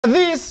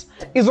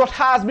is what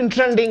has been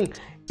trending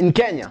in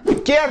Kenya.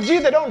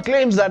 KRG the Don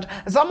claims that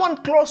someone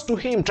close to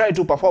him tried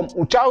to perform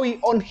uchawi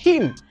on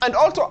him and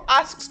also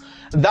asks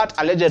that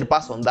alleged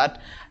person that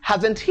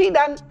hasn't he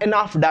done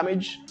enough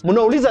damage?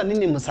 Munauliza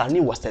nini msanii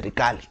wa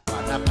serikali?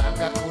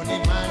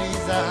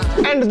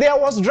 And there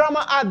was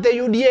drama at the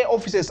UDA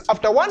offices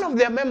after one of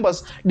their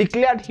members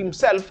declared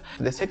himself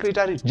the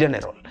Secretary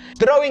General,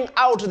 throwing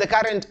out the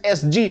current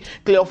SG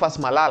Cleophas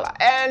Malala.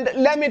 And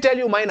let me tell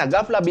you, maina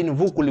ghafla bin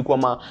vu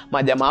kulikuwa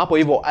majama hapo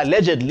hivyo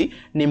allegedly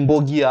ni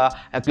mbogi ya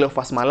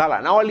Cleophas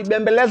Malala na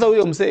walibembeleza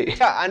huyo msee.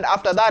 And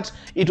after that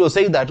it was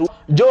said that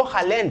Joe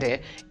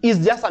Halende is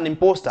just an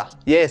imposter.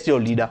 Yes,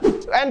 your leader.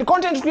 And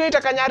content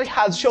creator Kanyari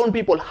has shown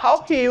people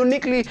how he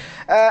uniquely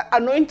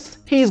anoints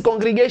his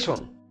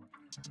congregation.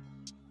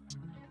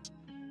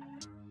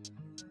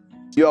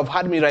 You have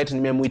heard me right,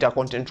 nimemuita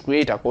content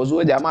creator cause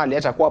huyo jamaa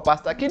aliacha kuwa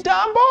pastor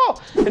kitambo.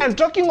 And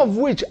talking of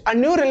which, a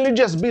new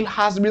religious bill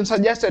has been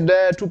suggested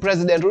to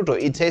President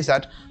Ruto. It says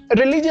that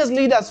religious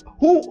leaders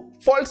who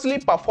falsely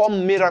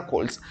perform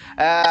miracles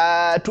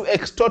to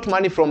extort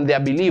money from their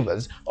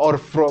believers or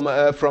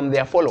from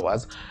their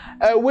followers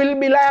will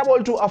be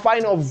liable to a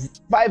fine of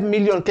 5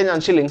 million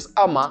Kenyan shillings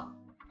ama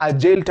a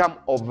jail term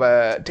of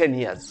 10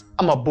 years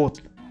ama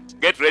both.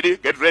 Get ready,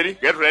 get ready,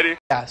 get ready.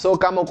 Yeah, so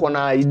kama uko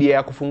na idea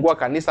ya kufungua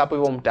kanisa hapo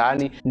hivyo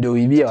mtaani ndio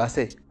uibie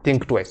wase,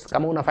 think twice.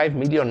 Kama una 5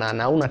 million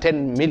na una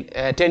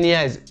 10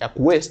 years ya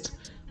kuwaste,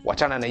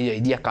 wachana na hiyo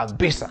idea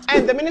kabisa.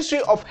 And the Ministry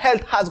of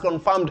Health has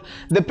confirmed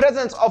the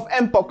presence of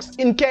mpox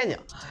in Kenya.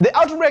 The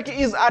outbreak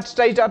is at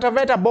Taita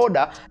Taveta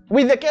border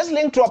with the case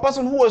linked to a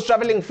person who was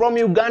traveling from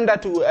Uganda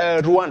to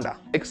Rwanda.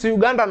 Like si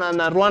Uganda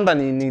na Rwanda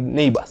ni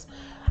neighbors.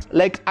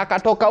 Like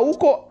akatoka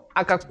huko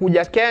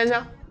akakuja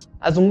Kenya,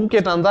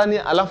 azunguke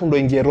Tanzania alafu ndo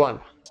ingie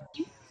Rwanda.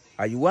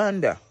 I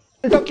wonder.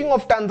 Talking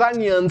of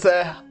Tanzanians,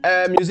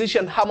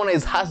 musician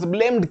Harmonize has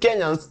blamed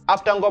Kenyans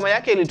after ngoma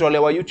yake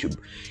ilitolewa YouTube.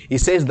 He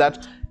says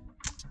that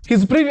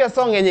his previous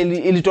song yenye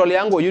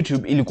ilitolewa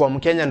YouTube ilikuwa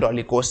Mkenya ndo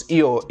alikose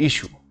hiyo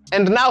issue.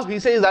 And now he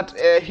says that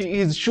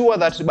he is sure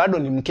that bado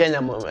ni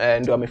Mkenya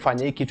ndo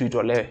amefanya hii kitu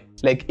itolewe.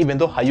 Like even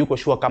though hayuko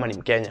sure kama ni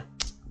Mkenya.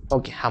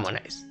 Okay,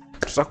 Harmonize.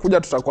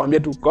 Tutakuja tutakwambia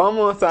tu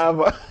kama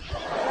sawa.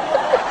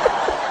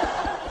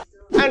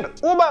 And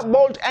Uber,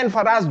 Bolt and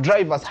Faraz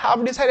drivers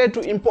have decided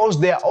to impose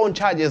their own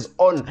charges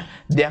on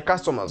their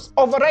customers,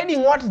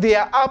 overriding what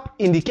their app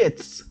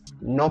indicates.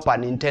 No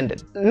pun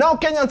intended. Now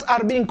Kenyans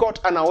are being caught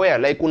unaware.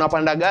 Like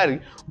unapanda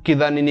gari,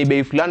 ukidhani ni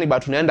bei fulani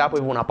but unaenda hapo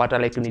hivyo unapata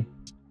like ni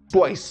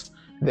twice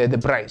the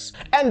price.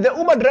 And the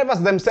Uber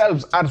drivers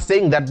themselves are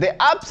saying that the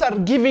apps are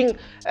giving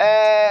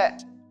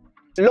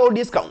low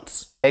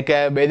discounts.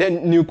 Like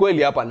ni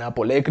ukweli hapa na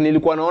hapo. Like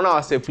nilikuwa naona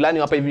wase fulani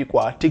hapa hivi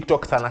kwa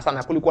TikTok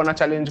sana kulikuwa na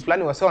challenge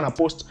fulani wase wana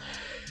post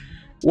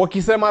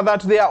wakisema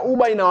that their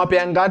Uber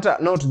inawapeanga hata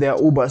not their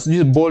Uber,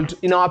 sijui Bolt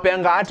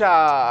inawapeanga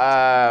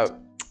hata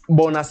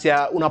bonus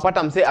ya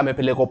unapata mse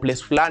amepeleka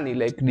place fulani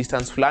like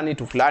distance fulani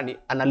to fulani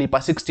analipa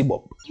 60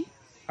 bob.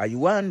 I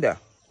wonder.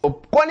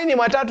 Kwa nini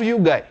matatu you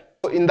guy?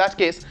 In that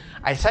case,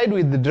 I side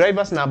with the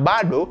drivers na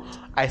bado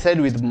I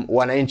side with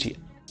wananchi.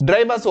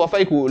 Drivers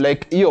wafai ku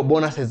like hiyo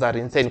bonuses are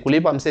insane.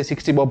 Kulipa mse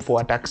 60 bob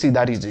for a taxi,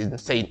 that is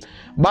insane.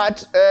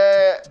 But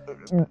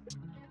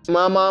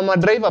ma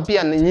driver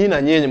pia nyinyi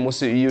na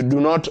nyenye you do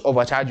not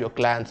overcharge your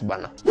clients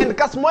bana. And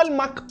Kasmuel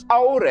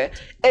mcoure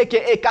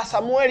aka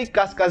Kasmuel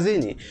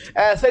Kaskazini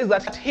says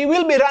that he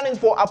will be running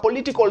for a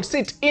political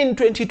seat in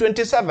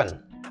 2027.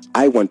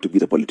 I want to be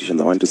the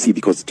politician I want to see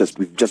because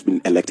we've just been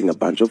electing a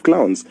bunch of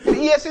clowns.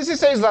 EFCC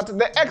says that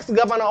the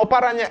ex-governor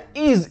Oparanya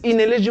is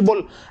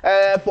ineligible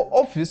for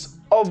office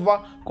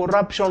over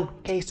corruption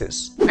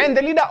cases. And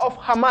the leader of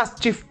Hamas,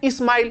 Chief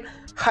Ismail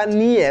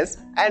Haniyeh,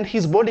 and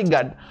his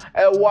bodyguard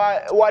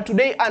were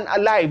today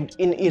unalived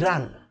in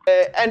Iran.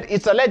 And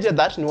it's alleged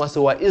that ni wase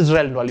wa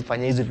Israel ndo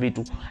walifanya hizi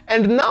vitu.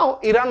 And now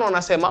Iran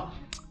wanasema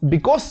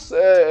because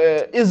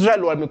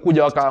Israel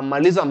wamekuja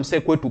wakamaliza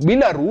mse kwetu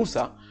bila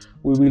ruhusa,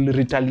 we will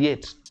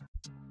retaliate.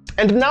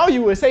 And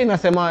now USA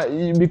inasema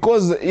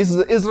because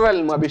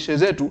Israel mabeshe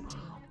zetu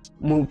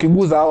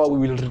mkiguza hawa we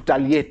will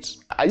retaliate.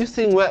 Are you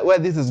seeing where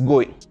this is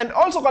going? And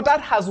also Qatar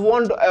has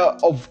warned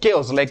of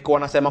chaos, like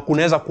wanasema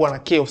kunaweza kuwa na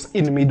chaos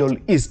in Middle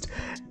East,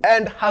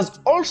 and has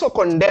also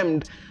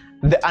condemned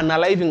the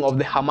unaliving of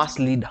the Hamas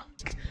leader.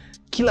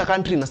 Kila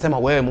country inasema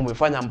wewe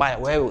umefanya mbaya,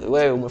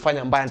 wewe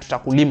umefanya mbaya,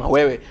 tutakulima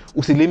wewe,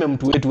 usilime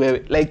mtu wetu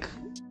wewe. Like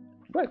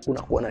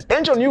kuna na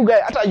tension you guy.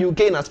 Hata UK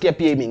nasikia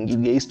pia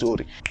imeingilia hii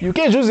story.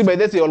 UK juzi by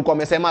this walikuwa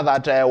wamesema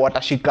that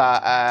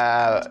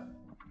watashika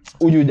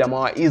huyu jamaa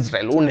wa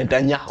Israel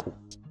Netanyahu.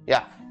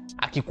 Yeah,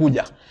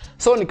 akikuja.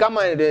 So ni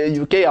kama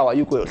UK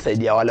hawayuko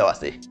side ya wale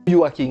wase.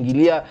 Huyu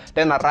akiingilia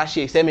tena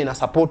Russia iseme ina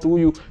support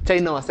huyu,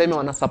 China waseme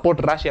wana support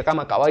Russia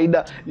kama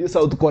kawaida,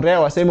 South Korea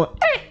waseme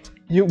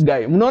you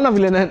guy, mnaona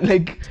vile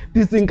like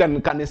this thing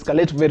can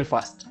escalate very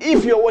fast.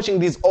 If you're watching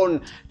this on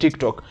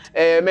TikTok,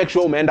 make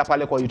sure umeenda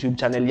pale kwa YouTube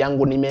channel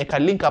yangu, nimeweka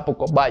link hapo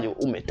kwa bio,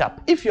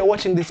 umetap. If you're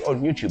watching this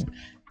on YouTube,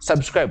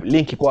 subscribe,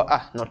 link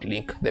kwa not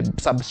link,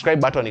 the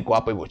subscribe button iko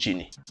hapo hivyo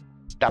chini.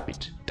 Tap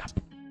it, tap.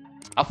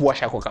 afu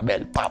washa kwa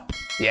kabel pap.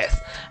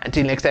 Yes,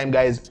 until next time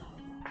guys,